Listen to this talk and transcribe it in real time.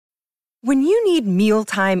When you need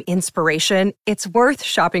mealtime inspiration, it's worth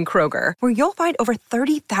shopping Kroger, where you'll find over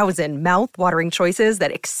 30,000 mouth-watering choices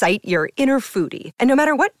that excite your inner foodie. And no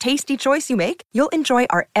matter what tasty choice you make, you'll enjoy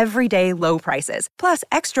our everyday low prices, plus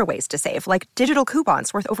extra ways to save, like digital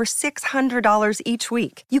coupons worth over $600 each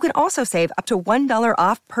week. You can also save up to $1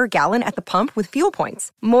 off per gallon at the pump with fuel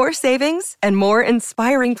points. More savings and more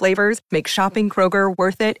inspiring flavors make shopping Kroger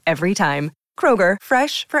worth it every time. Kroger,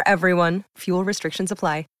 fresh for everyone. Fuel restrictions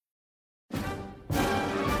apply.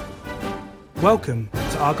 Welcome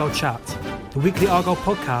to Argyle Chat, the weekly Argyle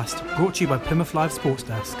podcast brought to you by Plymouth Live Sports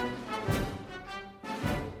Desk.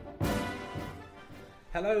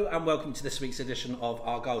 Hello and welcome to this week's edition of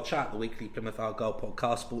Argyle Chat, the weekly Plymouth Argyle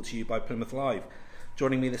podcast brought to you by Plymouth Live.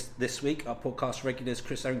 Joining me this week are podcast regulars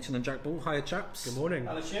Chris Errington and Jack Ball. Hiya chaps. Good morning.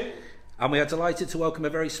 Hello, Stu. And we are delighted to welcome a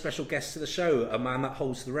very special guest to the show, a man that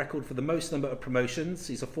holds the record for the most number of promotions.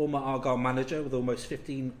 He's a former Argyle manager with almost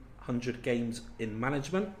 1,500 games in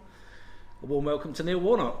management. A warm welcome to Neil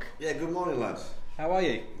Warnock. Yeah, good morning, lads. How are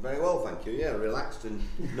you? Very well, thank you. Yeah, relaxed and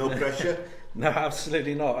no pressure. No,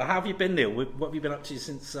 absolutely not. How have you been, Neil? What have you been up to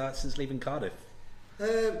since leaving Cardiff?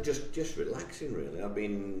 Just relaxing, really. I've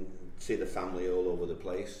been see the family all over the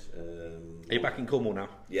place. Are you back in Cornwall now?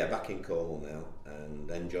 Yeah, back in Cornwall now and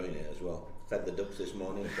enjoying it as well. Fed the ducks this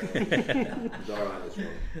morning, so it was all right this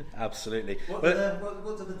morning. Absolutely. What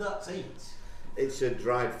do the ducks eat? It's a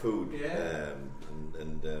dried food, Yeah.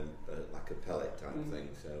 and like a pellet type thing.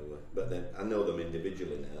 So, but then I know them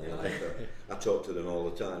individually now. I talk to them all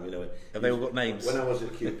the time. You know, Have they all got names? When I was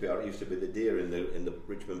at QPR, it used to be the deer in the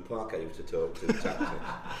Richmond Park. I used to talk to.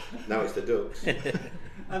 Now it's the ducks.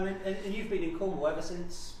 I mean, and you've been in Cornwall ever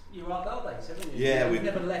since your Argyle days, haven't you? Yeah, we've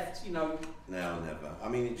never left. You know. No, never. I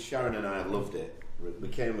mean, Sharon and I have loved it. We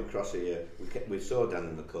came across here. We saw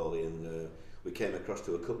Dan McCauley and. We came across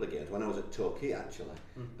to a couple of games when I was at Torquay actually,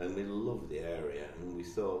 and we loved the area, and we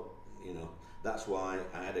thought, you know, that's why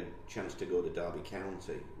I had a chance to go to Derby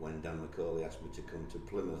County when Dan McCauley asked me to come to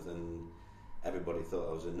Plymouth, and everybody thought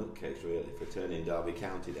I was a nutcase really for turning Derby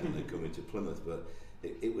County down and coming to Plymouth, but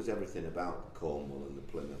it was everything about Cornwall and the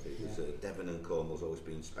Plymouth. It was Devon and Cornwall's always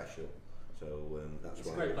been special, so that's why. It's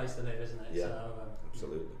a great place to live, isn't it? Yeah, so,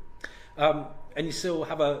 absolutely. And you still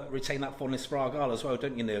retain that fondness for Argyle as well,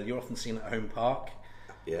 don't you, Neil? You're often seen at Home Park.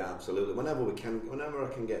 Yeah, absolutely. Whenever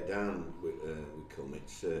I can get down, we come.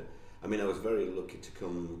 It's. I mean, I was very lucky to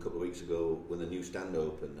come a couple of weeks ago when the new stand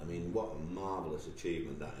opened. I mean, what a marvellous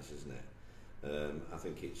achievement that is, isn't it? I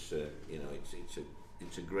think it's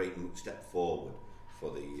it's a great step forward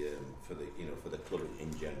for the club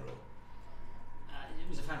in general. it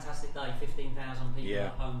was a fantastic day. 15,000 people Yeah.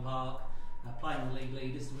 at Home Park. Playing the league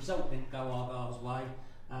leaders. The result didn't go Argyle's way,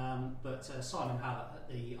 but Simon Hallett,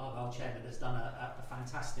 the Argyle chairman, has done a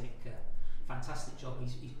fantastic job.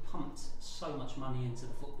 He's pumped so much money into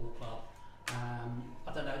the football club.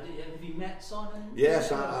 I don't know, have you met Simon?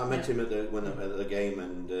 Yes, I met him at the game,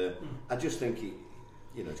 and I just think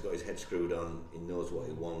he's got his head screwed on. He knows what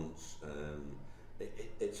he wants.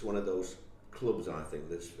 It's one of those clubs, I think,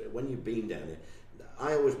 that's when you've been down here.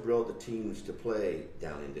 I always brought the teams to play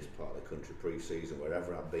down in this part of the country pre-season,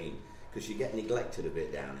 wherever I've been, because you get neglected a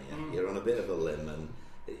bit down here. You're on a bit of a limb, and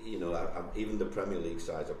even the Premier League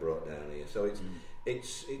sides I brought down here. So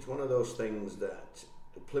it's one of those things that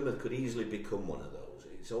Plymouth could easily become one of those.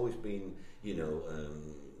 It's always been,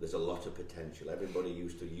 there's a lot of potential. Everybody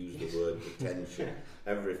used to use the word potential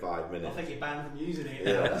every 5 minutes. I think you're banned from using it.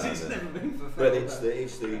 Yeah, It's never been fulfilled. but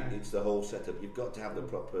it's the whole setup. You've got to have the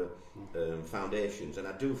proper foundations, and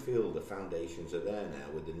I do feel the foundations are there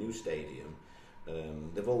now with the new stadium.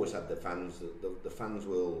 They've always had the fans. The fans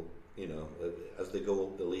will, as they go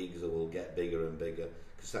up the leagues, they will get bigger and bigger,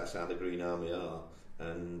 because that's how the Green Army are.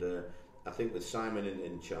 And I think with Simon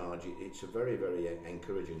in charge, it's a very, very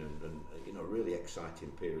encouraging and really exciting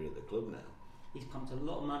period at the club now. He's pumped a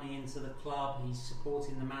lot of money into the club. He's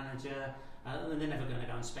supporting the manager. They're never going to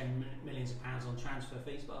go and spend millions of pounds on transfer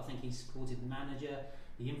fees, but I think he's supported the manager.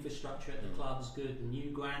 The infrastructure at the club's good. The new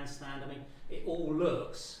grandstand. I mean, it all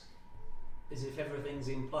looks as if everything's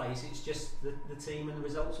in place. It's just the team and the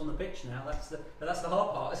results on the pitch now. That's the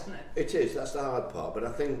hard part, isn't it? It is. That's the hard part. But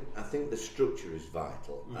I think the structure is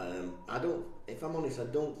vital. If I'm honest, I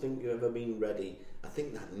don't think you've ever been ready. I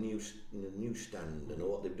think that new stand and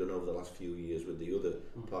what they've done over the last few years with the other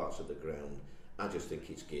parts of the ground, I just think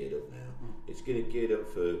it's geared up now. It's getting geared up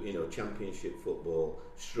for Championship football,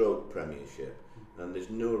 stroke Premiership, and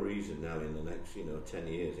there's no reason now in the next 10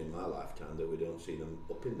 years in my lifetime that we don't see them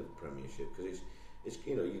up in the Premiership, because it's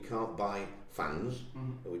you can't buy fans,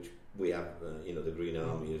 which we have. The Green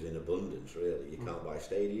Army is in abundance. Really, you can't buy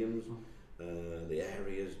stadiums, the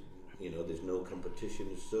areas. competition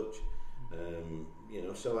as such.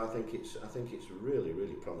 So I think it's really,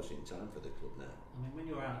 really promising time for the club now. I mean, when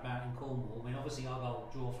you're out and about in Cornwall, I mean, obviously Argyle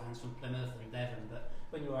draw fans from Plymouth and Devon, but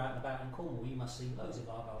when you're out and about in Cornwall, you must see loads of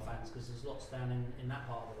Argyle fans because there's lots down in that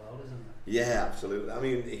part of the world, isn't there? Yeah, absolutely. I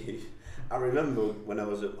mean, I remember when I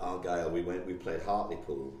was at Argyle, we played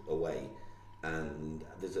Hartlepool away, and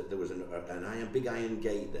there was a big iron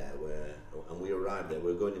gate there and we arrived there.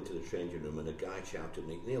 We were going into the changing room, and a guy shouted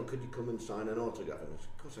me, "Neil, could you come and sign an autograph?" And I said,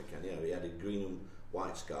 "Of course I can." Yeah, he had a green and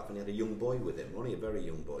white scarf, and he had a young boy with him, only a very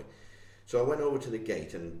young boy. So I went over to the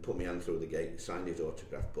gate and put my hand through the gate, signed his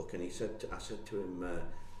autograph book, and I said to him,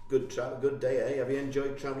 good day, eh? Have you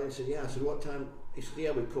enjoyed travelling? He said, "Yeah." I said, "What time?" He said,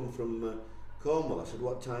 "Yeah, we come from Cornwall." I said,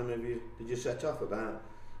 "What time did you set off?" "About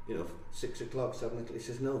 6 o'clock, 7 o'clock. He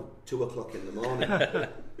says, "No, 2 o'clock in the morning."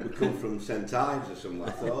 "We come from St Ives or somewhere."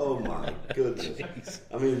 I thought, oh my goodness. Jeez.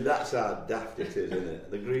 I mean, that's how daft it is, isn't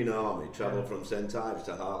it? The Green Army travelled from St Ives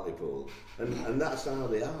to Hartlepool, and that's how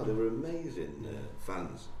they are. They were amazing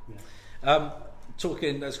fans. Yeah.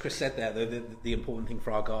 Talking, as Chris said there, the important thing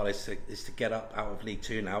for Argyle is to get up out of League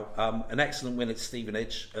Two now. An excellent win at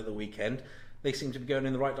Stevenage at the weekend. They seem to be going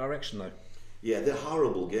in the right direction though. Yeah, they're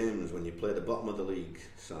horrible games when you play the bottom of the league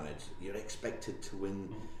sides. You're expected to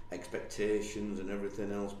win, expectations and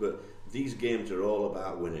everything else, but these games are all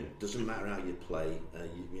about winning. Doesn't matter how you play,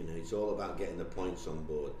 it's all about getting the points on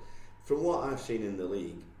board. From what I've seen in the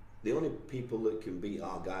league, the only people that can beat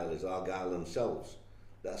Argyle is Argyle themselves.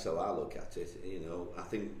 That's how I look at it. I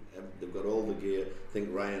think they've got all the gear. I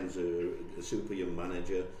think Ryan's a super young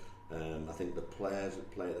manager. I think the players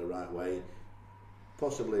play it the right way.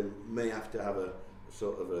 Possibly may have to have a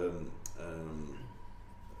sort of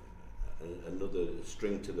another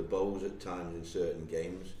string to the bows at times in certain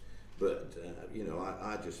games, but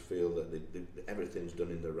I just feel that everything's done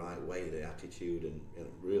in the right way. The attitude and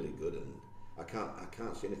really good, and I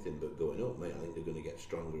can't see anything but going up, mate. I think they're going to get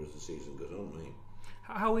stronger as the season goes on, mate.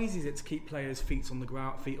 How easy is it to keep players' feet on the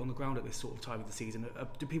ground at this sort of time of the season?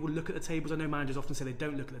 Do people look at the tables? I know managers often say they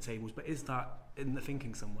don't look at the tables, but is that in the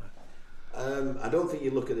thinking somewhere? I don't think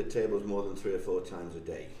you look at the tables more than 3 or 4 times a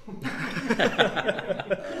day.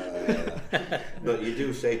 But you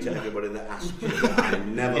do say to everybody that asks you that I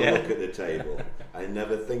never look at the table. I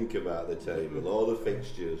never think about the table or the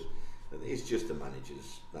fixtures. It's just the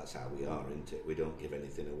managers. That's how we are, isn't it? We don't give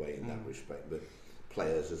anything away in that respect. But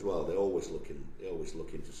players as well, they're always looking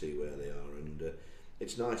to see where they are, and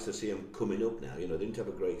it's nice to see them coming up now. They didn't have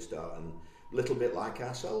a great start, and a little bit like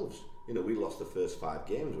ourselves. We lost the first 5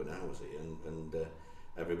 games when I was here, and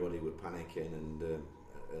everybody were panicking, and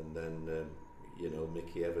then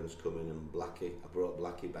Mickey Evans coming and Blackie. I brought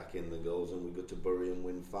Blackie back in the goals, and we got to Bury and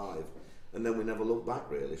win 5, and then we never looked back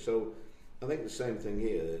really. So I think the same thing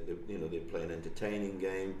here. They play an entertaining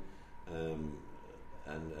game,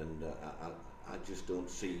 and I just don't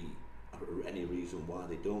see any reason why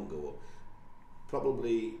they don't go up.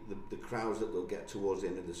 Probably the crowds that they'll get towards the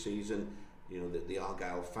end of the season. The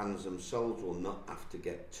Argyle fans themselves will not have to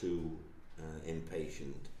get too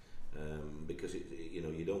impatient, because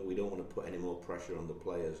we don't want to put any more pressure on the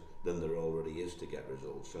players than there already is to get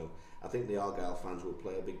results. So I think the Argyle fans will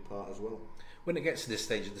play a big part as well. When it gets to this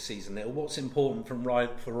stage of the season, what's important for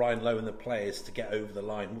Ryan Lowe and the players to get over the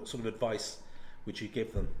line? What sort of advice would you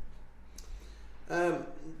give them?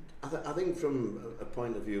 I think from a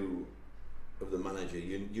point of view of the manager,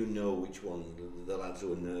 you know which one, the lads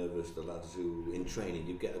who are nervous, the lads who in training,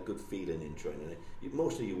 you get a good feeling in training.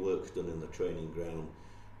 Most of your work's done in the training ground,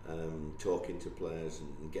 talking to players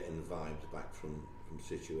and getting vibes back from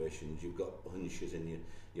situations. You've got hunches in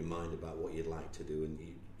your mind about what you'd like to do, and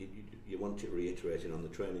you want it reiterated on the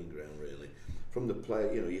training ground really. From the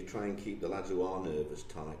player, you try and keep the lads who are nervous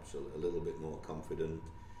types a little bit more confident,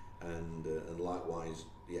 and likewise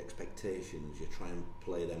the expectations, you try and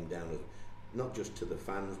play them down as not just to the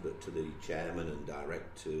fans but to the chairman and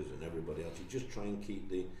directors and everybody else. You just try and keep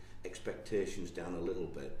the expectations down a little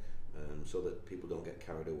bit, so that people don't get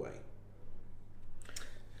carried away.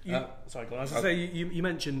 Sorry, Glenn. I was going to say, you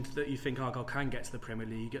mentioned that you think Argyle can get to the Premier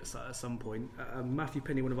League at some point. Matthew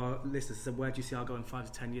Pinney, one of our listeners, said, where do you see Argyle in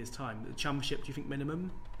 5 to 10 years' time? The Championship, do you think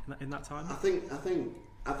minimum in that time?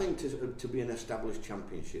 I think to be an established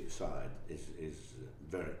Championship side is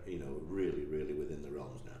very, really, really within the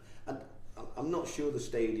realms now. I'm not sure the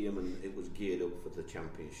stadium and it was geared up for the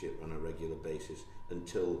Championship on a regular basis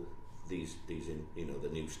until these the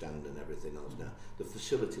new stand and everything else now. The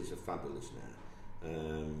facilities are fabulous now.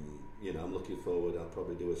 I'm looking forward. I'll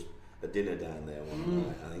probably do a dinner down there one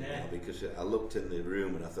night, I think, now, because I looked in the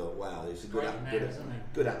room and I thought, wow, it's a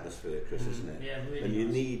good atmosphere, Chris, isn't it? Yeah, really. And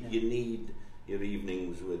you need your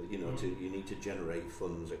evenings with, you know, you need to generate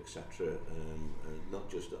funds, etc. Not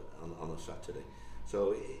just on a Saturday.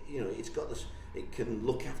 So you know, it's got this. It can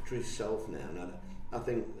look after itself now, and I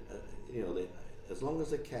think you know, as long as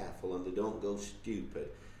they're careful and they don't go stupid,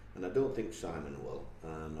 and I don't think Simon will.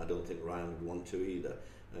 I don't think Ryan would want to either.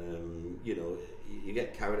 You know, you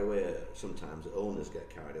get carried away sometimes. The owners get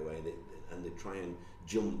carried away, and they try and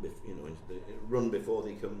jump, you know, run before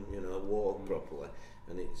they can, you know, walk properly.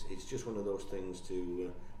 And it's just one of those things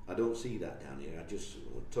to. I don't see that down here. I just,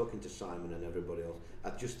 talking to Simon and everybody else, I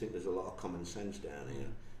just think there's a lot of common sense down here,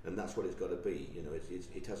 and that's what it's got to be. You know,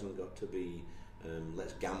 it hasn't got to be.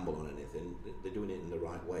 Let's gamble on anything. They're doing it in the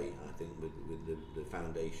right way, I think, with the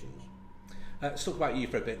foundations. Let's talk about you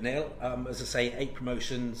for a bit, Neil. As I say, 8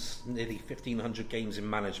 promotions, nearly 1,500 games in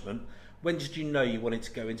management. When did you know you wanted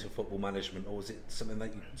to go into football management, or was it something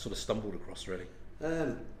that you sort of stumbled across, really?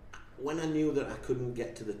 When I knew that I couldn't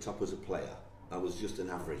get to the top as a player, I was just an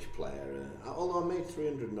average player. Although I made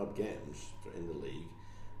 300 and odd games in the league,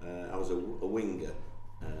 I was a winger.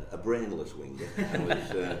 A brainless winger. I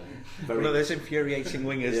was one of those infuriating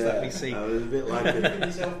wingers that we see. I was a bit like it.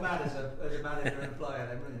 Yourself mad as a manager and a player,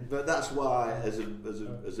 then, wouldn't you? But that's why, as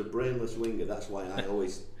a brainless winger, that's why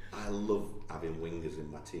I love having wingers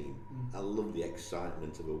in my team. I love the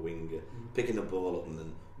excitement of a winger picking a ball up, and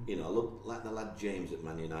then, you know, I look like the lad James at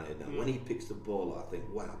Man United now. When he picks the ball up, I think,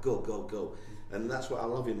 wow, go, go, go. And that's what I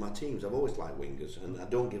love in my teams. I've always liked wingers, and I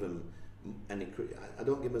don't give them I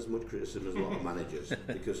don't give as much criticism as a lot of managers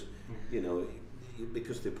because, you know,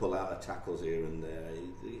 because they pull out of tackles here and there,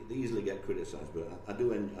 they easily get criticised. But I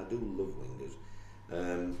do love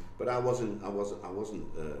wingers. But I wasn't.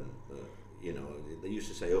 You know, they used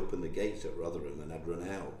to say open the gates at Rotherham, and I'd run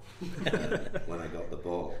out when I got the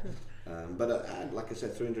ball. But I had, like I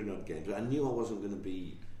said, 300 odd games. I knew I wasn't going to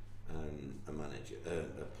be a manager,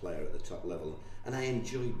 a player at the top level, and I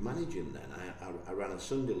enjoyed managing then. I ran a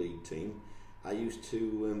Sunday League team. I used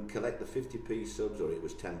to collect the 50p subs, or it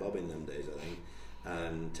was 10 bob in them days, I think,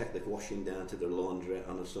 and take the washing down to the laundry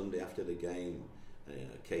on a Sunday after the game.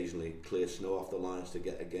 Occasionally clear snow off the lines to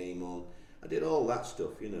get a game on. I did all that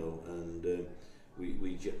stuff, you know, and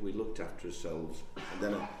we looked after ourselves. And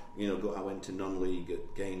then I went to non-league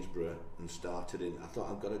at Gainsborough and started in. I thought,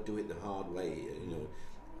 I've got to do it the hard way, you know.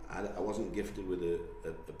 I wasn't gifted with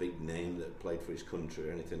a big name that played for his country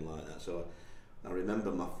or anything like that. So I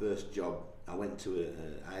remember my first job. I went to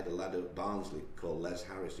I had a lad at Barnsley called Les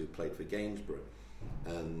Harris who played for Gainsborough,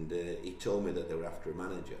 and he told me that they were after a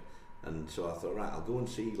manager. And so I thought, right, I'll go and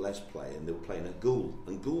see Les play, and they were playing at Goole,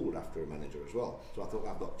 and Goole were after a manager as well. So I thought,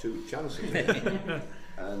 I've got 2 chances.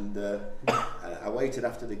 And I waited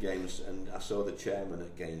after the games, and I saw the chairman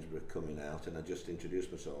at Gainsborough coming out, and I just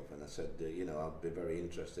introduced myself, and I said, you know, I'd be very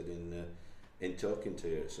interested in talking to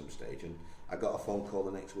you at some stage. And I got a phone call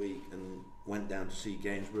the next week, and went down to see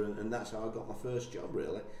Gainsborough, and that's how I got my first job,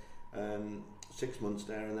 really. 6 months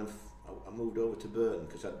there, and then I moved over to Burton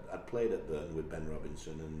because I'd played at Burton with Ben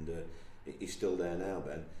Robinson, and he's still there now,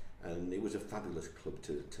 Ben. And it was a fabulous club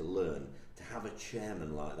to learn, to have a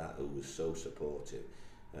chairman like that who was so supportive.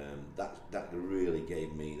 That really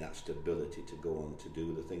gave me that stability to go on to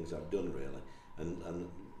do the things I've done, really, and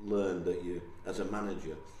learn that you, as a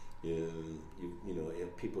manager, you know,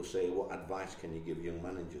 if people say, what advice can you give young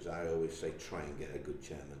managers? I always say, try and get a good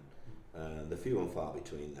chairman. They're few and far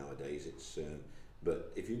between nowadays.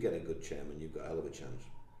 But if you get a good chairman, you've got a hell of a chance.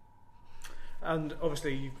 And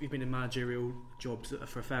obviously you've been in managerial jobs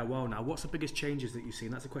for a fair while now. What's the biggest changes that you've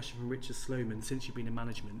seen? That's a question from Richard Sloman, since you've been in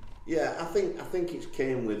management. Yeah, I think it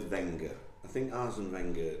came with Wenger. I think Arsene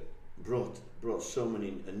Wenger brought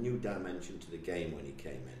a new dimension to the game when he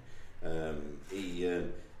came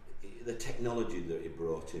in. The technology that he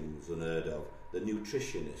brought in was unheard of. The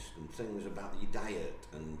nutritionist and things about your diet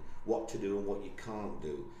and what to do and what you can't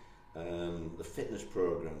do. The fitness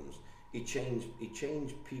programs. He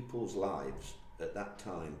changed people's lives at that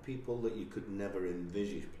time. People that you could never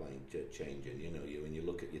envisage changing. You know, when you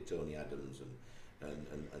look at your Tony Adams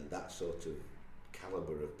and that sort of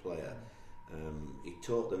calibre of player, he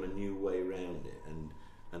taught them a new way around it.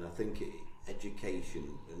 And I think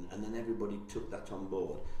education and then everybody took that on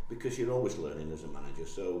board, because you're always learning as a manager.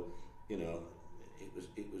 So, you know,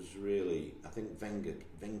 it was really, I think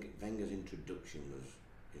Wenger's introduction was,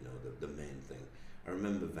 you know, the main thing. I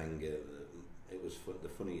remember Wenger. It was one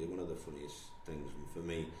of the funniest things for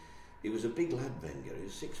me. He was a big lad, Wenger. He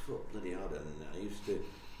was 6 foot bloody odd, and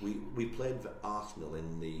we played for Arsenal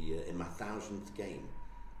in my 1000th game,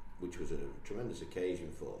 which was a tremendous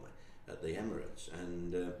occasion for me at the Emirates,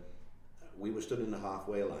 and we were stood in the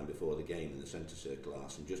halfway line before the game in the centre circle,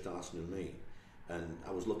 just Arsenal and me. and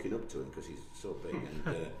I was looking up to him because he's so big,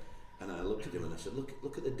 and I looked at him and I said,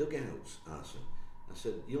 look at the dugouts, Arsene. I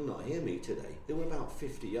said, you'll not hear me today. They were about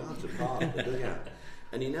 50 yards apart at the dugout.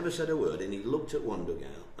 And he never said a word, and he looked at one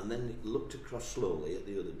dugout, and then he looked across slowly at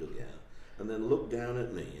the other dugout, and then looked down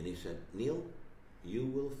at me, and he said, Neil, you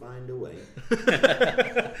will find a way.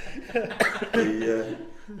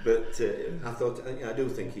 I thought, I do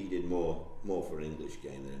think he did more for an English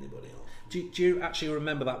game than anybody else. Do you actually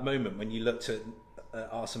remember that moment when you looked at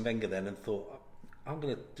Arsene Wenger then and thought, I'm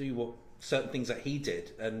going to do certain things that he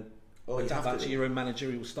did and adapt that to your own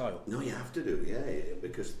managerial style? No, you have to do, yeah,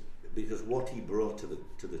 because what he brought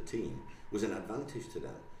to the team was an advantage to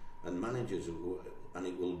them, and managers, and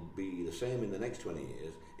it will be the same in the next 20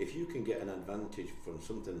 years. If you can get an advantage from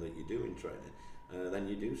something that you do in training, then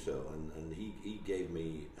you do so. And he gave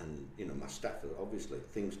me and my staff obviously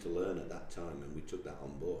things to learn at that time, and we took that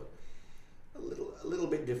on board. A little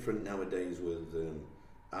bit different nowadays with.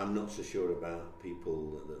 I'm not so sure about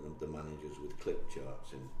people, the managers with clip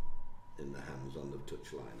charts in the hands on the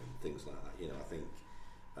touchline and things like that. I think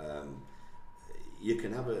you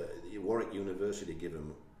can have Warwick University give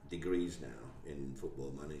them degrees now in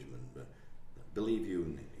football management, but believe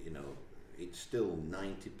you, it's still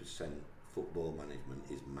 90% football management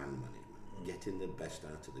is man management, getting the best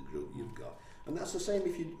out of the group you've got, and that's the same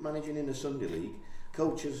if you're managing in a Sunday league.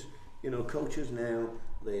 Coaches now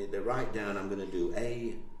they write down, I'm going to do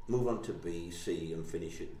A, move on to B, C, and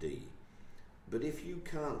finish at D. But if you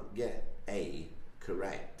can't get A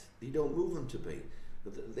correct, you don't move on to B.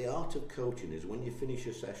 The art of coaching is when you finish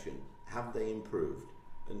a session, have they improved?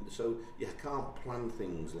 And so you can't plan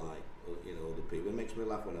things like other people. It makes me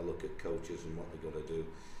laugh when I look at coaches and what they've got to do.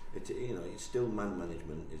 It's still man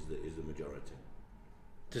management is the majority.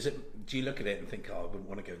 Do you look at it and think, I wouldn't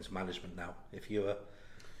want to go into management now? If you were,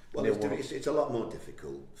 well, it's a lot more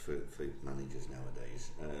difficult for managers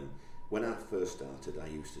nowadays. When I first started, I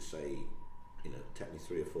used to say, take me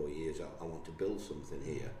 3 or 4 years. I want to build something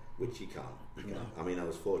here, which you can't. No. I mean, I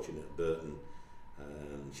was fortunate at Burton.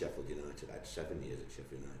 Sheffield United. I had 7 years at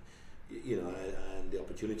Sheffield United. I had the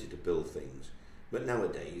opportunity to build things, but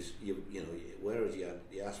nowadays, whereas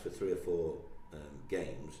you ask for 3 or 4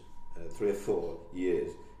 games, 3 or 4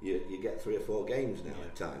 years, you get 3 or 4 games now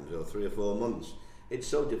at times, or 3 or 4 months. It's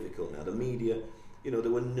so difficult now. The media, there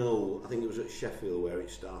were I think it was at Sheffield where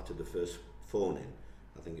it started the first phone-in.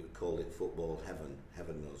 I think it called it football heaven.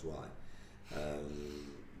 Heaven knows why.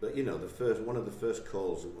 But one of the first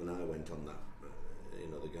calls when I went on that.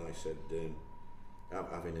 The guy said,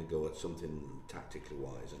 having a go at something tactically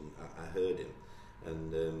wise, and I heard him,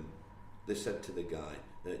 and they said to the guy,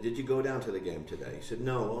 did you go down to the game today? He said,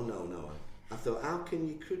 no. I thought, how can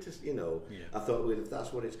you criticise, I thought, well, if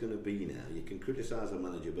that's what it's going to be now, you can criticise a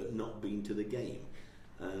manager but not been to the game.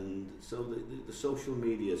 And so the social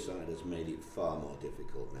media side has made it far more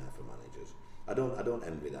difficult now for managers. I don't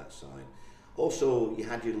envy that side. Also, you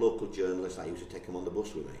had your local journalists. I used to take them on the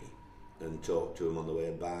bus with me and talk to them on the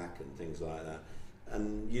way back and things like that.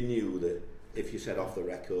 And you knew that if you said off the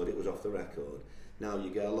record, it was off the record. Now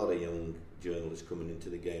you get a lot of young journalists coming into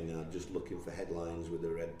the game now just looking for headlines with the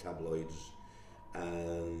red tabloids,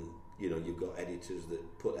 and you've got editors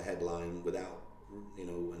that put a headline without,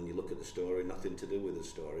 and you look at the story, nothing to do with the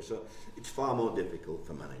story. So it's far more difficult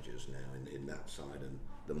for managers now in that side, and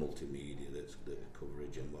the multimedia, that's the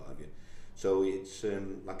coverage and what have you. So it's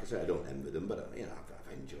like I say, I don't envy them, but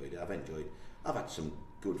I've enjoyed it. I've had some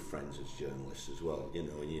good friends as journalists as well,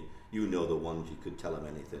 and you know the ones you could tell them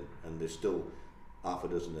anything, and there's still half a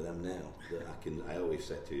dozen of them now that I always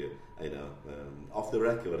say to you, off the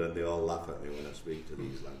record, and they all laugh at me when I speak to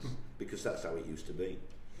these lads, because that's how it used to be.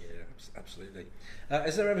 Yeah, absolutely.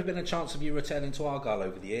 Has there ever been a chance of you returning to Argyle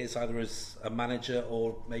over the years, either as a manager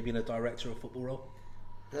or maybe in a director of football role?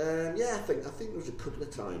 Yeah, I think there was a couple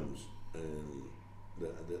of times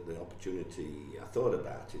the opportunity. I thought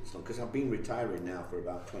about it because I've been retiring now for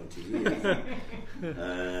about 20 years.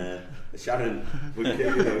 Sharon,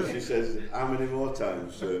 she says, how many more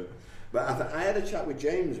times? But I had a chat with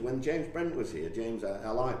James when James Brent was here. James, I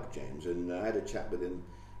like James, and I had a chat with him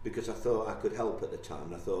because I thought I could help at the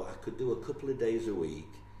time. I thought I could do a couple of days a week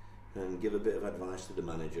and give a bit of advice to the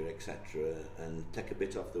manager, etc., and take a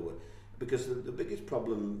bit off the work. Because the biggest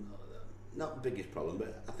problem, not the biggest problem,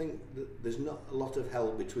 but I think there's not a lot of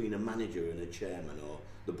help between a manager and a chairman or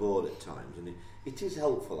the board at times, and it is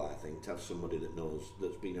helpful, I think, to have somebody that knows,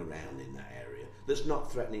 that's been around in that area, that's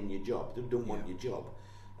not threatening your job, that don't want your job.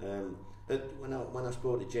 When I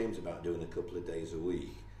spoke to James about doing a couple of days a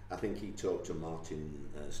week, I think he talked to Martin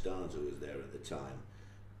Starnes, who was there at the time,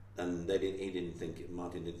 and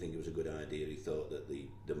Martin didn't think it was a good idea. He thought that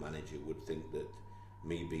the manager would think that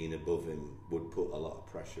me being above him would put a lot of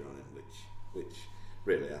pressure on him, which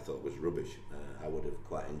really I thought was rubbish. I would have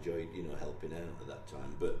quite enjoyed, helping out at that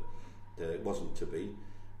time, but it wasn't to be.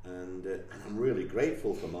 And I'm really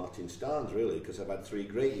grateful for Martin Starnes, really, because I've had 3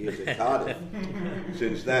 great years at Cardiff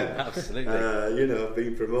since then. Absolutely. I've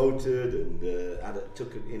been promoted, and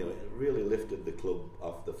it really lifted the club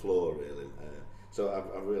off the floor, really. So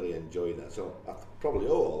I've really enjoyed that. So I probably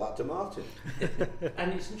owe all that to Martin.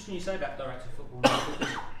 And it's interesting you say about director of football now,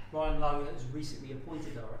 because Ryan Lowe has recently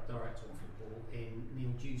appointed director of football in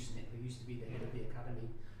Neil Dewsnip, who used to be the head of the academy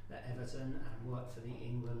at Everton and worked for the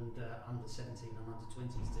England under-17 and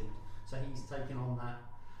under-20s teams. So he's taken on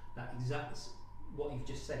that exact what you've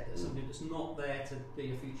just said, that somebody that's not there to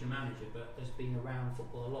be a future manager but has been around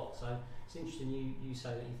football a lot. So it's interesting you say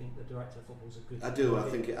that you think the director of football is a good. I do. I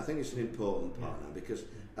think it's an important part now, because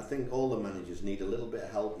I think all the managers need a little bit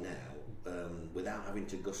of help now, without having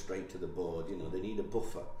to go straight to the board. They need a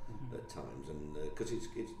buffer at times, and because it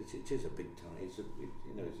is a big time.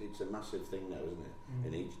 It's a massive thing now, isn't it,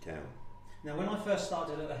 in each town. Now, when I first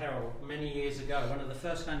started at the Herald many years ago, one of the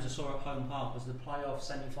first games I saw at Home Park was the playoff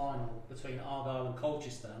semi-final between Argyle and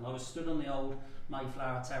Colchester, and I was stood on the old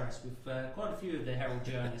Mayflower Terrace with quite a few of the Herald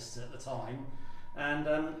journalists at the time, and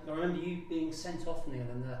I remember you being sent off, Neil,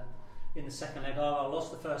 in the second leg. I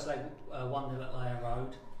lost the first leg 1-0 at Layer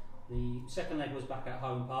Road. The second leg was back at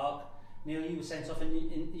Home Park. Neil, you were sent off, and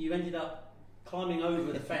you ended up climbing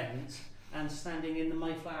over the fence and standing in the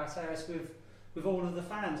Mayflower Terrace with all of the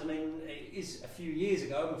fans. I mean, it is a few years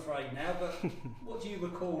ago, I'm afraid now, but what do you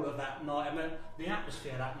recall of that night? I mean, the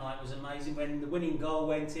atmosphere that night was amazing. When the winning goal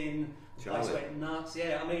went in, the place went nuts.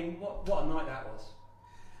 Yeah, I mean, what a night that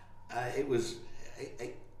was. It was.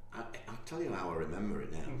 I'll tell you how I remember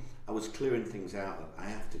it now. I was clearing things out. I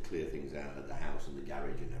have to clear things out at the house and the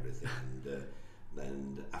garage and everything.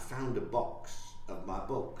 And I found a box of my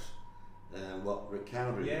books. What Rick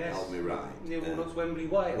Cowdery helped me write. Neil Warnock's Wembley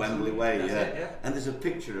Way. Wembley Way, yeah. And there's a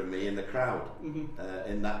picture of me in the crowd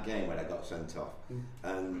in that game when I got sent off,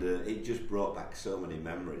 and it just brought back so many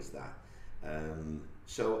memories.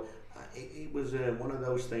 So it was one of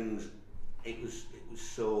those things. It was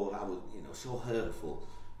so so hurtful.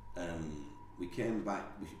 We came back.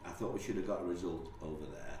 I thought we should have got a result over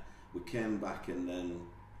there. We came back, and then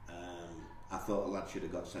I thought a lad should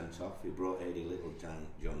have got sent off. He brought Eddie Littlejohn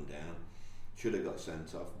down. Should have got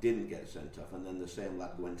sent off, didn't get sent off, and then the same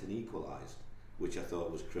lad went and equalised, which I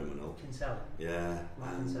thought was criminal. Kinsella. Yeah,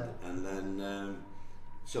 and then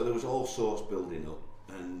so there was all sorts building up,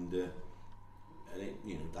 and it,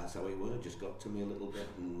 that's how it worked. Just got to me a little bit,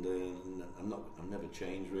 and I've never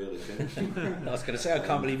changed really since. I was going to say, I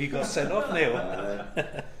can't believe you got sent off, Neil.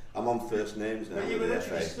 I'm on first names now. But you were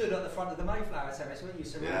literally stood at the front of the Mayflower Terrace, weren't you,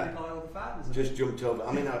 surrounded by all the fans? Just jumped over.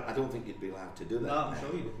 I mean, I don't think you'd be allowed to do that. No, I'm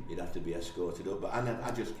sure you wouldn't. You'd have to be escorted up. But I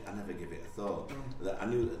never give it a thought. I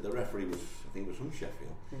knew that the referee was from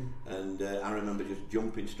Sheffield, and I remember just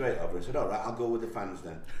jumping straight over and said, "All right, I'll go with the fans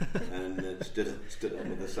then," and stood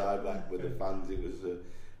on the side back with the fans. It was,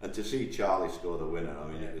 and to see Charlie score the winner. I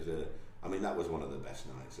mean, it was that was one of the best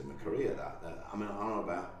nights in my career. I mean, I know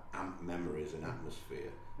about memories and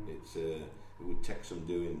atmosphere. It would take some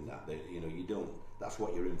doing that. You don't. That's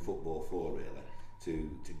what you're in football for, really,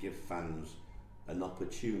 to give fans an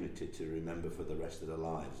opportunity to remember for the rest of their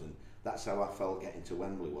lives. And that's how I felt getting to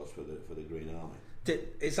Wembley was for the Green Army.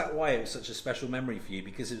 Is that why it was such a special memory for you?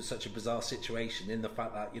 Because it was such a bizarre situation in the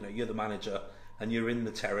fact that you're the manager and you're in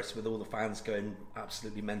the terrace with all the fans going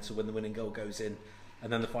absolutely mental when the winning goal goes in,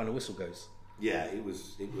 and then the final whistle goes. Yeah, it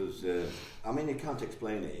was. I mean, you can't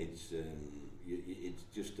explain it. It's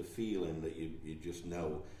just a feeling that you just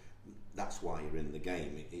know that's why you're in the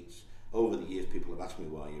game. It's over the years people have asked me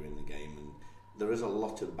why you're in the game, and there is a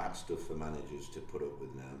lot of bad stuff for managers to put up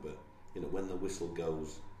with now. But when the whistle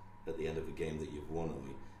goes at the end of a game that you've won,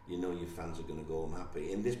 your fans are going to go home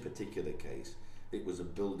happy. In this particular case, it was a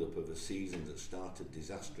build-up of a season that started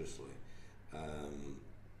disastrously.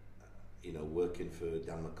 Working for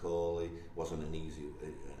Dan McCauley wasn't an easy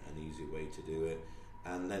way to do it.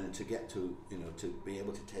 And then to get to be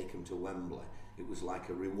able to take him to Wembley, it was like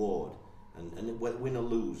a reward. And win or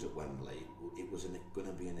lose at Wembley, it was going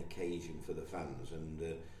to be an occasion for the fans, and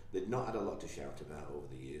they'd not had a lot to shout about over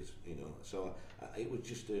the years, So it was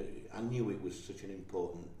just I knew it was such an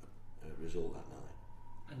important result that night.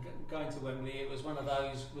 And going to Wembley, it was one of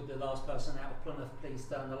those with the last person out of Plymouth, please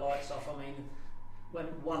turn the lights off. I mean, when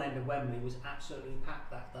one end of Wembley was absolutely packed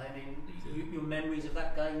that day. I mean, your memories of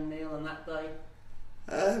that game, Neil, and that day.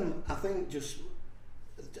 I think just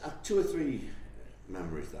 2 or 3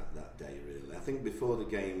 memories that day. Really, I think before the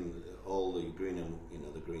game, all the green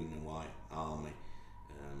and white army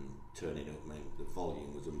turning up, mate, the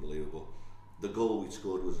volume was unbelievable. The goal we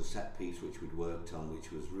scored was a set piece which we'd worked on,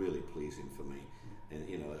 which was really pleasing for me. And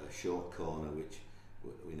a short corner which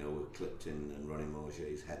were clipped in, and Ronnie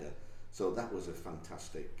Morget's header. So that was a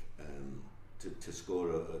fantastic to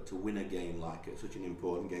score to win a game like it, such an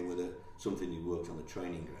important game with something you worked on the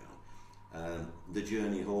training ground. The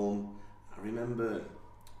journey home, I remember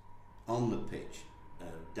on the pitch,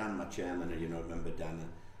 Dan, my chairman, and remember Dan.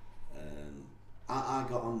 I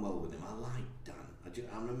got on well with him. I liked Dan.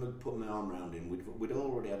 I remember putting my arm around him. We'd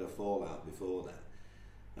already had a fallout before then,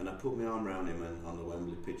 and I put my arm around him, and on the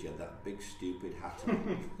Wembley pitch he had that big stupid hat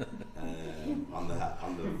on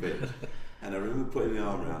the pitch, and I remember putting my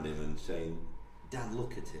arm around him and saying, Dan,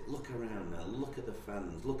 look at it, look around now, look at the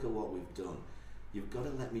fans, look at what we've done. You've got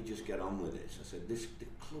to let me just get on with this. I said, the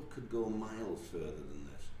club could go miles further than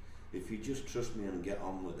this if you just trust me and get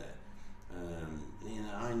on with it.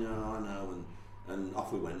 I know, and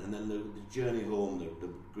off we went. And then the journey home, the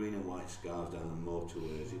green and white scarves down the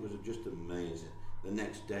motorways, it was just amazing. The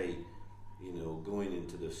next day, going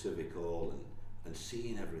into the Civic Hall and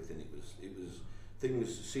seeing everything, it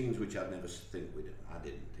was scenes which I didn't think we'd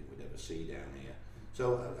ever see down here.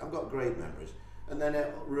 So I've got great memories. And then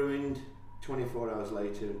it ruined. 24 hours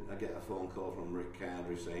later, I get a phone call from Rick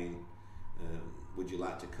Cowdery saying, would you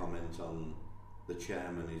like to comment on the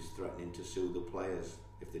chairman is threatening to sue the players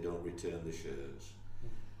if they don't return the shirts?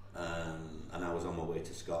 And I was on my way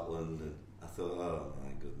to Scotland, and I thought, oh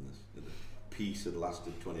my goodness, the peace had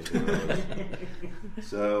lasted 24 hours.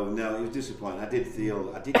 So no, it was disappointing. I did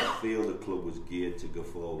feel the club was geared to go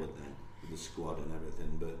forward then with the squad and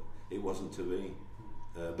everything, but it wasn't to be.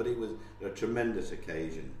 But it was a tremendous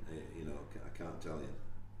occasion, I can't tell you.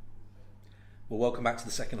 Well, welcome back to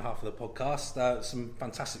the second half of the podcast. Some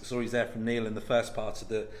fantastic stories there from Neil in the first part of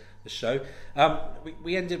the show.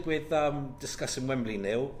 We ended with discussing Wembley,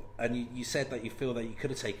 Neil, and you said that you feel that you could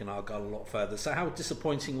have taken Argyle a lot further. So how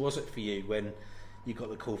disappointing was it for you when you got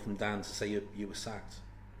the call from Dan to say you were sacked?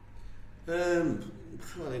 Well,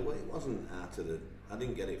 it wasn't out of I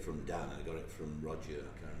didn't get it from Dan, I got it from Roger,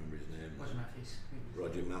 I can't remember his name.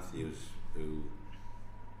 Roger Matthews, who,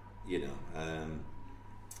 how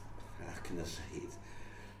can I say it?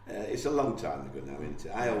 It's a long time ago now, isn't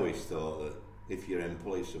it? I always thought that if you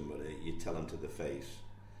employ somebody, you tell them to the face.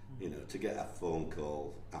 To get a phone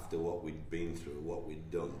call after what we'd been through, what we'd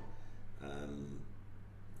done,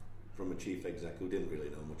 from a chief exec who didn't really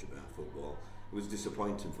know much about football, it was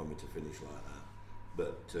disappointing for me to finish like that.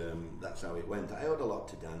 But that's how it went. I owed a lot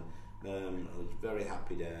to Dan. I was very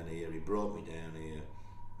happy down here. He brought me down here,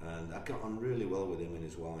 and I got on really well with him and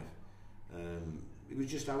his wife. It was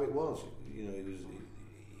just how it was.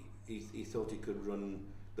 He thought he could run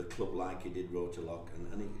the club like he did Rotorlock,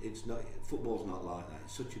 and it's not. Football's not like that.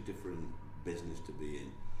 It's such a different business to be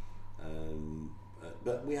in.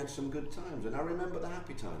 But we had some good times, and I remember the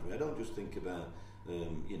happy times. I don't just think about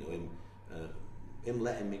him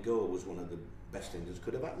letting me go was one of the best things that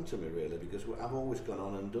could have happened to me, really, because I've always gone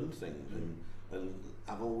on and done things, and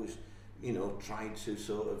I've always tried to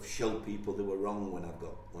sort of show people they were wrong when I've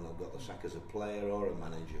got the sack as a player or a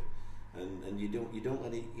manager, and you don't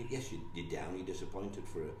let it. Yes, you're down, you're disappointed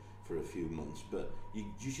for a few months, but you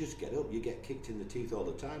just get up. You get kicked in the teeth all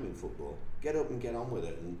the time in football. Get up and get on with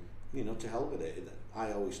it, and to hell with it.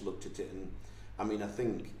 I always looked at it, and I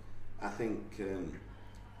think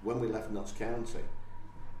when we left Notts County,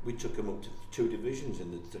 we took them up to 2 divisions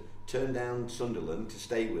and turned down Sunderland to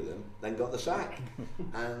stay with them, then got the sack.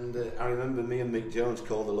 And I remember me and Mick Jones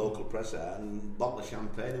called the local press out and bottled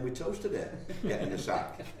champagne, and we toasted it, getting the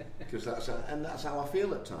sack. Because that's how I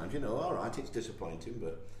feel at times. All right, it's disappointing,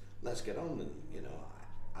 but let's get on. And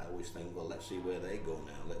I always think, well, let's see where they go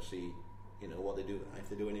now. Let's see, what they do, if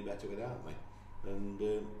they do any better without me. And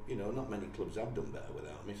not many clubs have done better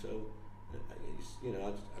without me, so.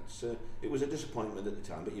 It was a disappointment at the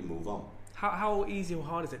time, but you move on. How easy or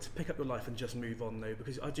hard is it to pick up your life and just move on, though?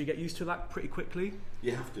 Because do you get used to that pretty quickly?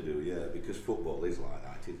 You have to do, yeah, because football is like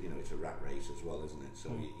that. It's a rat race as well, isn't it? So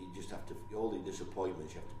you just have to, all the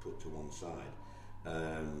disappointments you have to put to one side,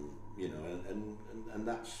 and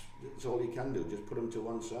that's all you can do. Just put them to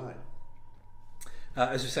one side.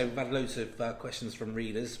 As we say, we've had loads of questions from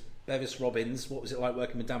readers. Bevis Robbins, what was it like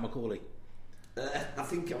working with Dan McCauley? I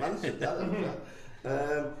think I've answered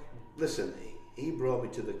that. Listen, he brought me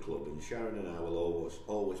to the club, and Sharon and I will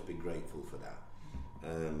always be grateful for that.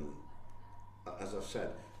 As I've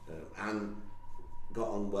said, and got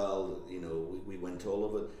on well. You know, we went all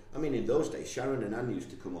over. I mean, in those days, Sharon and Anne used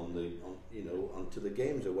to come onto the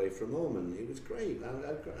games away from home, and it was great.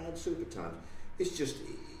 I had super times. It's just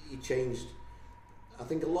he changed. I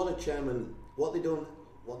think a lot of chairmen, what they don't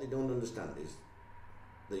understand is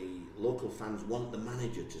the local fans want the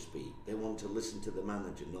manager to speak. They want to listen to the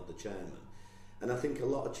manager, not the chairman. And I think a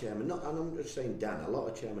lot of chairmen, and I'm just saying Dan, a lot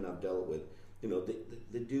of chairmen I've dealt with, you know,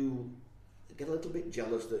 they do get a little bit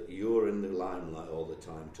jealous that you're in the limelight all the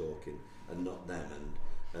time talking and not them,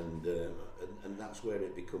 and that's where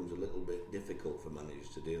it becomes a little bit difficult for managers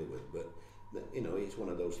to deal with. But you know, it's one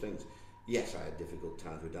of those things. Yes, I had difficult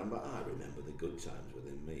times with Dan, but I remember the good times with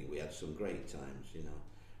him. We had some great times, you know.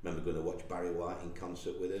 Remember going to watch Barry White in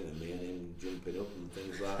concert with him, and me and him jumping up and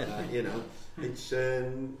things like that. You know,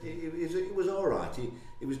 it was all right.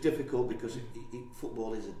 It was difficult because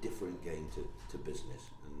football is a different game to business,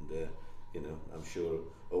 and you know, I'm sure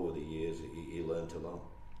over the years he learnt a lot.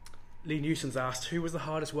 Lee Newson's asked, who was the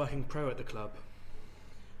hardest working pro at the club?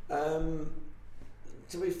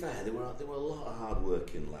 To be fair, there were a lot of hard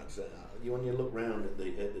working lads. When you look round at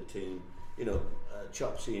the team, you know,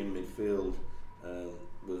 Chopsy in midfield.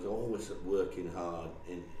 Was always working hard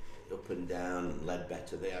up and down, and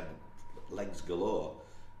Ledbetter, they had legs galore.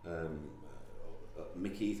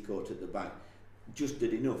 Mickey Heathcote at the back just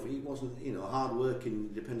did enough. He wasn't, you know, hard working,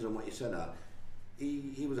 depends on what you said at.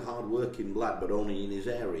 He was a hard working lad, but only in his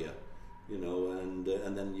area, you know,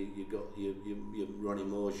 and then you got your Ronnie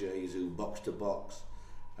Morges who box to box,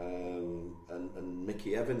 and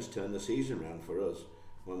Mickey Evans turned the season round for us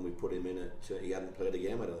when we put him in at, he hadn't played a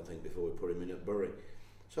game I don't think before we put him in at Bury.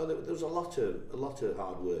 So there was a lot of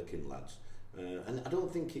hard working lads, and I don't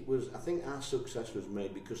think it was. I think our success was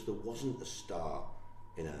made because there wasn't a star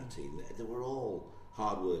in our team. They were all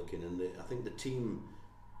hard working, and I think the team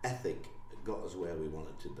ethic got us where we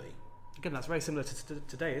wanted to be. Again, that's very similar to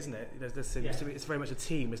today, isn't it? It's very much a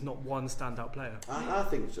team. It's not one standout player. I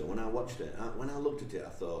think so. When I watched it, when I looked at it, I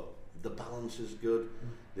thought the balance is good.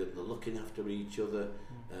 They're looking after each other.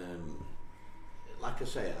 Like I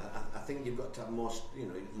say, I think you've got to have more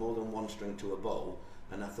than one string to a bow.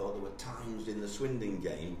 And I thought there were times in the Swindon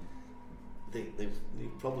game they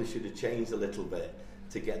probably should have changed a little bit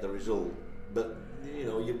to get the result. But you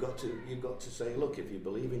know, you've got to say, look, if you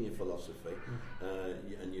believe in your philosophy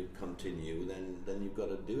and you continue, then you've got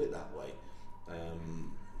to do it that way.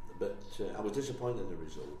 But I was disappointed in the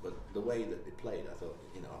result. But the way that they played, I thought,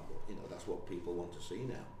 you know, that's what people want to see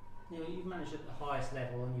now. You know, you've managed at the highest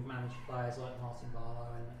level, and you've managed players like Martin Barlow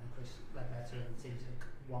and Chris Ledbetter and teams that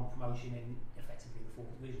won promotion in effectively the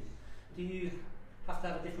 4th division. Do you have to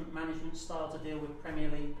have a different management style to deal with Premier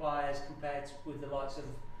League players compared with the likes of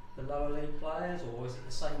the lower league players, or is it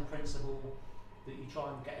the same principle that you try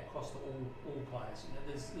and get across to all players? You know,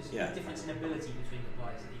 there's a difference in ability between the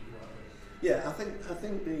players that you work with. Yeah,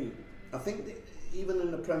 I think even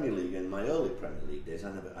in the Premier League, in my early Premier League days,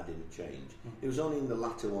 I didn't change. It was only in the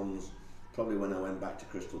latter ones, probably when I went back to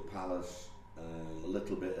Crystal Palace, a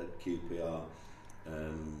little bit at QPR.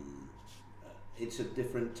 It's a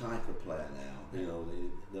different type of player now. You know,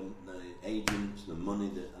 the agents, the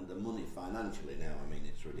money, and the money financially now. I mean,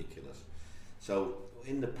 it's ridiculous. So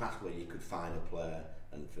in the past, where you could find a player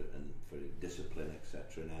and for discipline,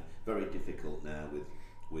 etc. Now, very difficult now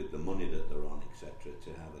with the money that they're on, etc. To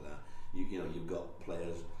have that. You know, you've got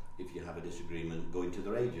players, if you have a disagreement, going to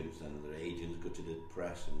their agents, and their agents go to the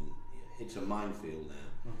press, and it's a minefield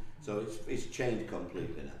now. So it's changed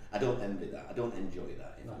completely now. I don't envy that. I don't enjoy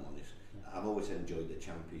that, if I'm honest. I've always enjoyed the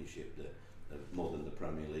Championship more than the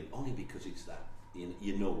Premier League, only because it's that,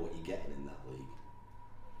 you know what you're getting in that league.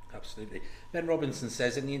 Absolutely. Ben Robinson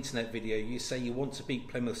says, in the internet video, you say you want to beat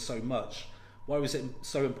Plymouth so much. Why was it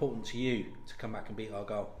so important to you to come back and beat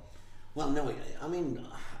Argyle? Well, no, I mean,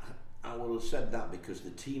 I would have said that because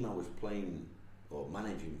the team I was playing or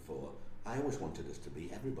managing for, I always wanted us to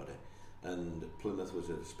beat everybody. And Plymouth was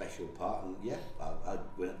a special part, and yeah, I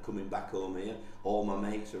coming back home here, all my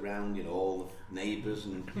mates around, you know, all the neighbours,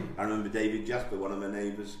 and I remember David Jasper, one of my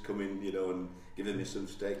neighbours, coming, you know, and giving me some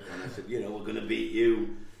steak, and I said, you know, we're going to beat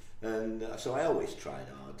you, and so I always tried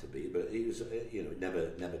hard to beat, but it was, you know,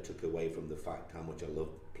 never took away from the fact how much I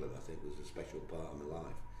loved Plymouth. It was a special part of my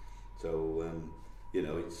life. So you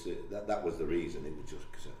know, it's that was the reason. It was just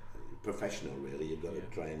professional, really. You've got to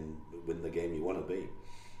try and win the game you want to be.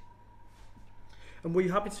 And were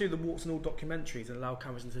you happy to do the Warts and All documentaries and allow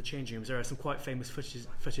cameras into the changing rooms? There are some quite famous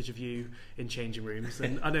footage of you in changing rooms,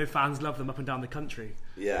 and I know fans love them up and down the country.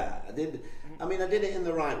 Yeah, I did. I mean, I did it in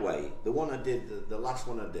the right way. The one I did, the last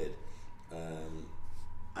one I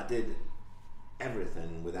did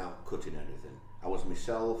everything without cutting anything. I was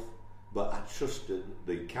myself. but I trusted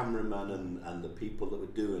the cameraman and the people that were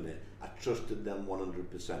doing it. I trusted them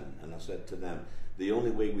 100%, and I said to them, the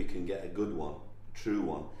only way we can get a good one, true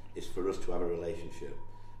one, is for us to have a relationship.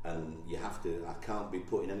 And you have to, I can't be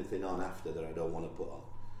putting anything on after that I don't want to put on.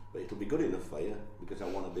 But it'll be good enough for you, because I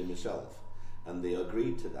want to be myself. And they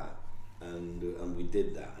agreed to that, and we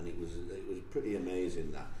did that, and it was pretty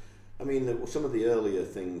amazing that. I mean, there were some of the earlier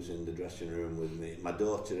things in the dressing room with me. My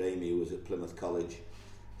daughter Amy, who was at Plymouth College,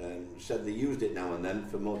 said they used it now and then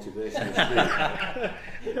for motivational speech.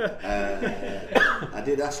 I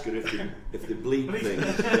did ask her if they bleep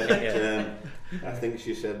things, but I think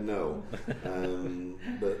she said no.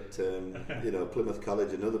 But you know, Plymouth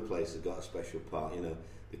College, another place, has got a special part. You know,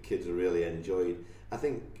 the kids are really enjoyed. I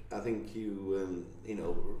think you you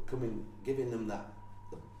know, giving them that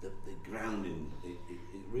the grounding.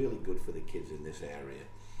 It's really good for the kids in this area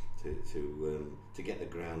to get the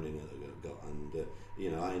grounding that they've got, and you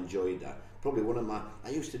know, I enjoyed that. Probably one of my,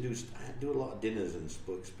 I do a lot of dinners and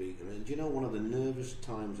speak. I mean, do you know, one of the nervous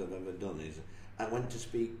times I've ever done is I went to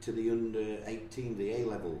speak to the under 18, the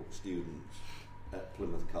A-level students at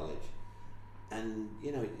Plymouth College. And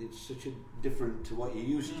you know, it's such a different to what you're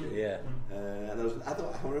used to. Yeah. And I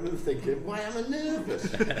remember thinking, why am I nervous?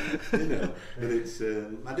 You know, but it's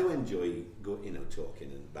I do enjoy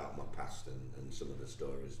talking about my past and some of the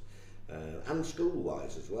stories, and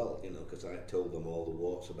school-wise as well. You know, because I told them all the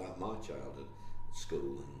warts about my childhood at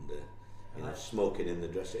school, and you know, smoking in the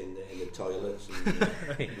toilets and,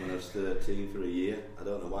 when I was 13 for a year. I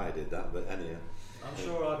don't know why I did that, but anyhow. I'm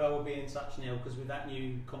sure Argyle will be in touch, Neil, because with that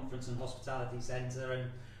new conference and hospitality centre,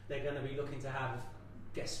 and they're going to be looking to have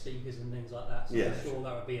guest speakers and things like that. So yeah. I'm sure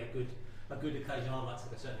that would be a good occasion. I'd like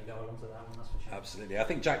to certainly go along to that one, that's for sure. Absolutely. I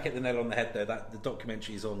think Jack hit the nail on the head there. That the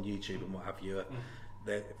documentary is on YouTube and what have you.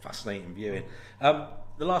 They're fascinating viewing.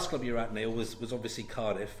 The last club you were at, Neil, was obviously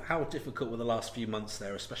Cardiff. How difficult were the last few months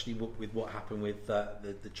there, especially with what happened with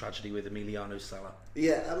the tragedy with Emiliano Sala?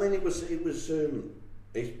 Yeah, I mean,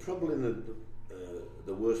 it's probably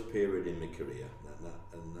the worst period in my career,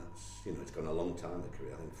 and that's, you know, it's gone a long time, my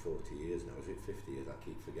career. I think 40 years now. Is it 50 years? I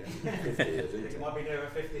keep forgetting. 50 years, isn't it? It might be nearer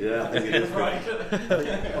 50. Yeah, I think it is. Right.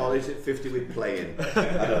 Or is it 50 with playing?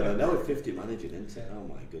 I don't know. No, 50 managing, isn't it? Oh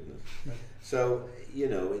my goodness. So, you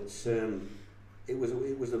know, it was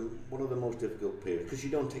one of the most difficult periods, because you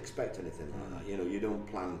don't expect anything like that. You know, you don't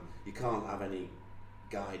plan. You can't have any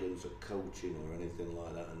guidance or coaching or anything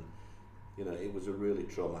like that. And you know, it was a really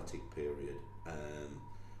traumatic period,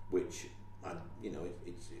 which I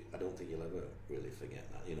don't think you'll ever really forget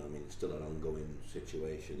that. You know, I mean, it's still an ongoing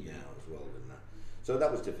situation now as well, and that. So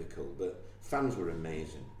that was difficult, but fans were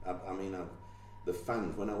amazing. The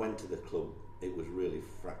fans, when I went to the club, it was really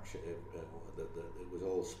fractured. It was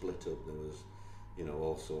all split up. There was, you know,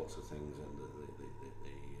 all sorts of things, and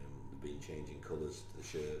they've been changing colours to the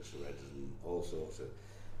shirts, reds, and all sorts of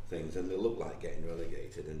things, and they looked like getting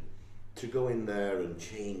relegated. And to go in there and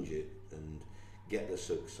change it and get the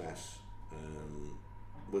success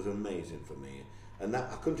was amazing for me, and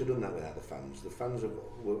that I couldn't have done that without the fans. The fans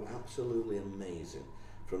were absolutely amazing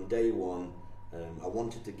from day one. I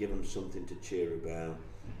wanted to give them something to cheer about,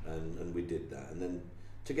 and we did that. And then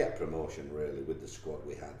to get promotion, really, with the squad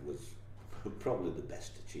we had, was probably the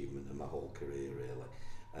best achievement of my whole career, really.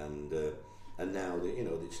 And now that, you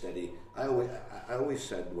know, it's steady. I always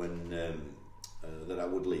said when that I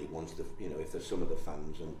would leave once if there's some of the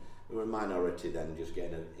fans, and we were a minority then, just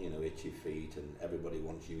getting itchy feet, and everybody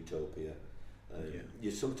wants utopia.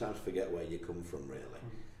 You sometimes forget where you come from, really.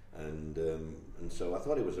 And so I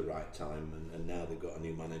thought it was the right time, and now they've got a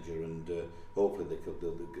new manager, and hopefully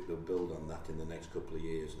they'll build on that in the next couple of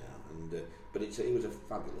years now. But it was a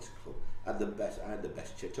fabulous club. I had the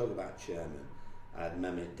best talk about chairman. I had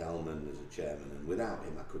Mehmet Dalman as a chairman, and without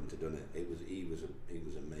him I couldn't have done it. He was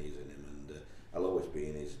amazing, him, and I'll always be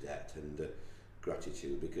in his debt and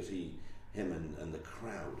gratitude, because him and the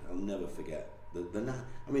crowd, I'll never forget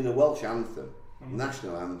the Welsh anthem,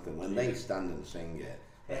 national anthem, when they stand and sing it,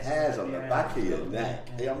 the hairs on the back of your neck.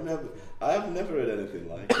 I have never heard anything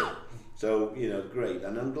like it. So, you know, great,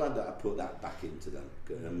 and I'm glad that I put that back into them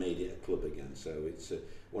and made it a club again. So it's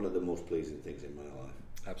one of the most pleasing things in my life.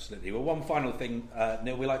 Absolutely. Well, one final thing,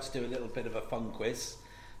 Neil, we like to do a little bit of a fun quiz.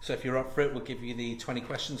 So if you're up for it, we'll give you the 20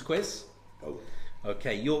 questions quiz. Oh.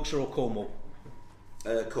 Okay, Yorkshire or Cornwall?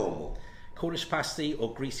 Cornwall. Cornish pasty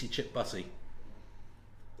or greasy chip butty?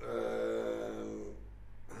 I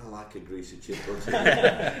like a greasy chip butty.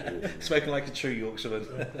 Spoken like a true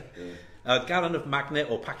Yorkshireman. A gallon of Magnet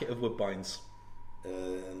or packet of Woodbines?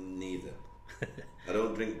 Neither. I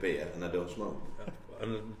don't drink beer and I don't smoke.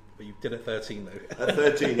 But you did at 13 though. At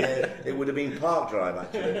 13, yeah, it would have been Park Drive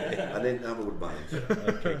actually. I didn't have a Woodbine.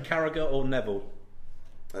 Okay, Carragher or Neville?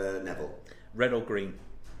 Neville. Red or green?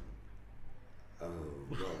 Oh,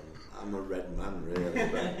 well, I'm a red man really,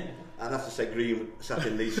 but I'd have to say green sat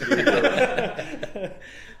in these studios.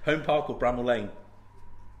 Home Park or Bramall Lane?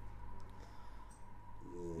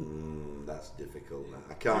 That's difficult.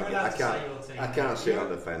 I can't sit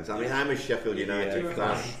on the fence. I mean, I'm a Sheffield United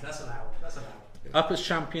fan. That's allowed. Up as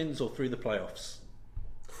champions or through the playoffs?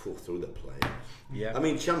 Through the playoffs. Yeah. I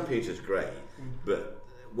mean, champions is great, but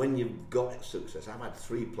when you've got success, I've had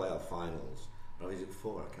 3 playoff finals. Or is it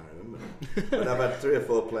 4? I can't remember. But I've had 3 or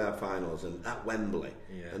 4 playoff finals and at Wembley,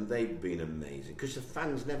 and they've been amazing because the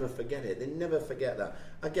fans never forget it. They never forget that.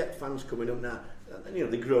 I get fans coming up now, and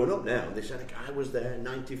they're grown up now. And they say, like, "I was there in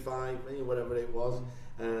 '95, whatever it was."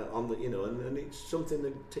 On the, and it's something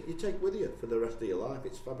that you take with you for the rest of your life.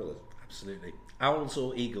 It's fabulous. Absolutely. Owls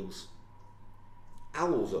or Eagles?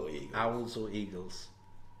 Owls or Eagles? Owls or Eagles?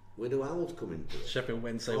 Where do owls come into it? Sheffield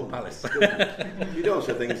Wednesday or Palace? You don't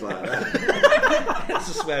say things like that. It's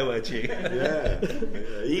a swear word to you. Yeah.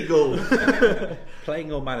 Eagles.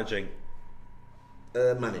 Playing or managing?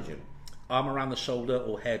 Managing. Arm around the shoulder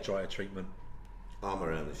or hairdryer treatment? Arm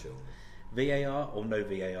around the shoulder. VAR or no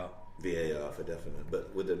VAR? VAR for definite,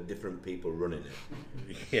 but with the different people running it.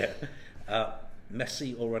 Yeah.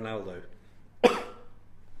 Messi or Ronaldo?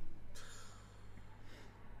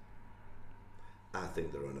 I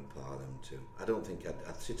think they're on a par, them two. I don't think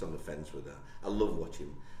I'd sit on the fence with that. I love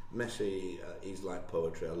watching Messi. He's like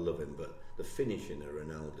poetry. I love him, but the finishing of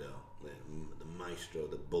Ronaldo, the maestro,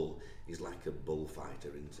 the bull, he's like a bullfighter,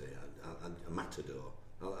 isn't he? A matador.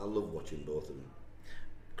 I love watching both of them.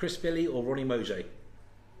 Chris Billy or Ronnie Mojay?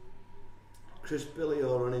 Chris Billy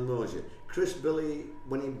or Ronnie Mojay? Chris Billy,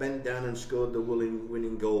 when he bent down and scored the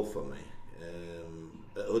winning goal for me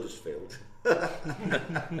at Huddersfield.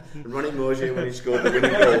 And Ronnie Mojay when he scored the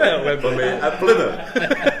winning goal for me at Plymouth.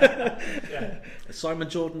 Simon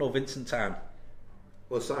Jordan or Vincent Tan?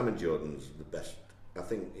 Well, Simon Jordan's the best. I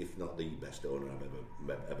think, if not the best owner I've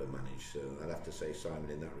ever managed. So I'd have to say Simon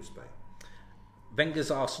in that respect. Wenger's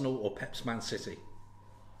Arsenal or Pep's Man City?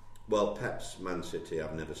 Well, Pep's Man City,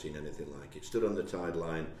 I've never seen anything like it. Stood on the tide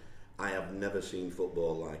line. I have never seen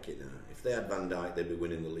football like it now. If they had Van Dijk, they'd be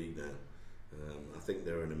winning the league now. I think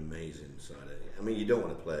they're an amazing side. I mean, you don't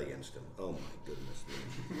want to play against them. Oh my goodness.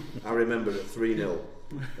 I remember at 3-0,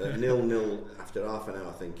 0-0 after half an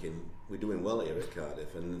hour thinking, we're doing well here at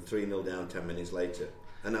Cardiff, and 3-0 down 10 minutes later.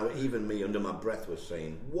 And now even me under my breath was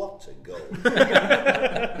saying, what a goal.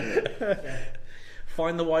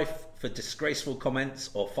 Fine the wife for disgraceful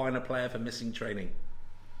comments or fine a player for missing training?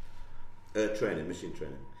 Missing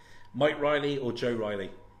training. Mike Riley or Joe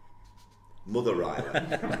Riley? Mother Riley.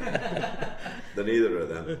 They're neither of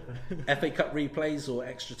them. FA Cup replays or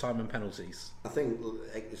extra time and penalties? I think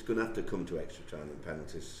it's going to have to come to extra time and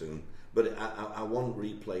penalties soon. But I want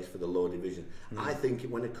replays for the lower division. I think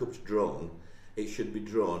when a cup's drawn, it should be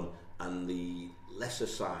drawn and the lesser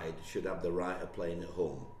side should have the right of playing at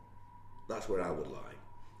home. That's where I would like.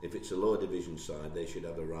 If it's a lower division side, they should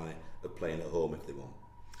have the right of playing at home if they want.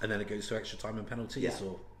 And then it goes to extra time and penalties? Yeah.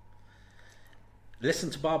 Or listen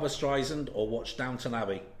to Barbra Streisand or watch Downton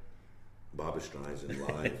Abbey? Barbra Streisand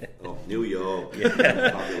live. Oh, New York.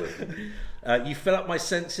 Fabulous. You fill up my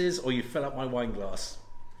senses or you fill up my wine glass?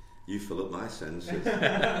 You fill up my senses.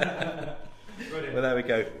 Well, there we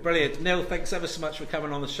go. Brilliant. Neil, thanks ever so much for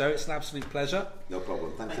coming on the show. It's an absolute pleasure. No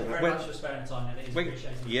problem. Thanks Thank you very much for sparing time. It is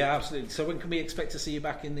appreciated. Yeah, absolutely. So when can we expect to see you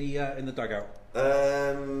back in the dugout?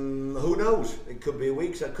 Who knows? It could be a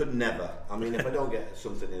week. So it could never. I mean, if I don't get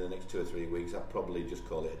something in the next 2 or 3 weeks, I'll probably just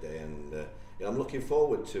call it a day. And I'm looking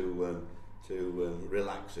forward to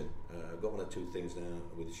relaxing. I've got 1 or 2 things now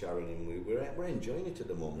with Sharon, and we're enjoying it at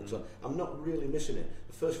the moment. So I'm not really missing it.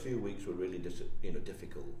 The first few weeks were really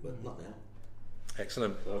difficult, but not now.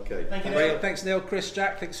 Excellent. Okay. Thank you. Brilliant. Thanks, Neil, Chris,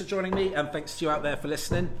 Jack. Thanks for joining me, and thanks to you out there for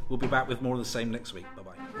listening. We'll be back with more of the same next week.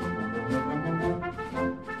 Bye-bye.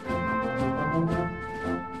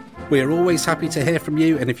 We are always happy to hear from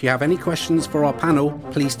you, and if you have any questions for our panel,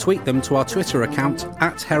 please tweet them to our Twitter account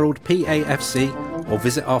 @HeraldPAFC or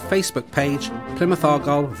visit our Facebook page, Plymouth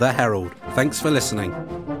Argyle The Herald. Thanks for listening.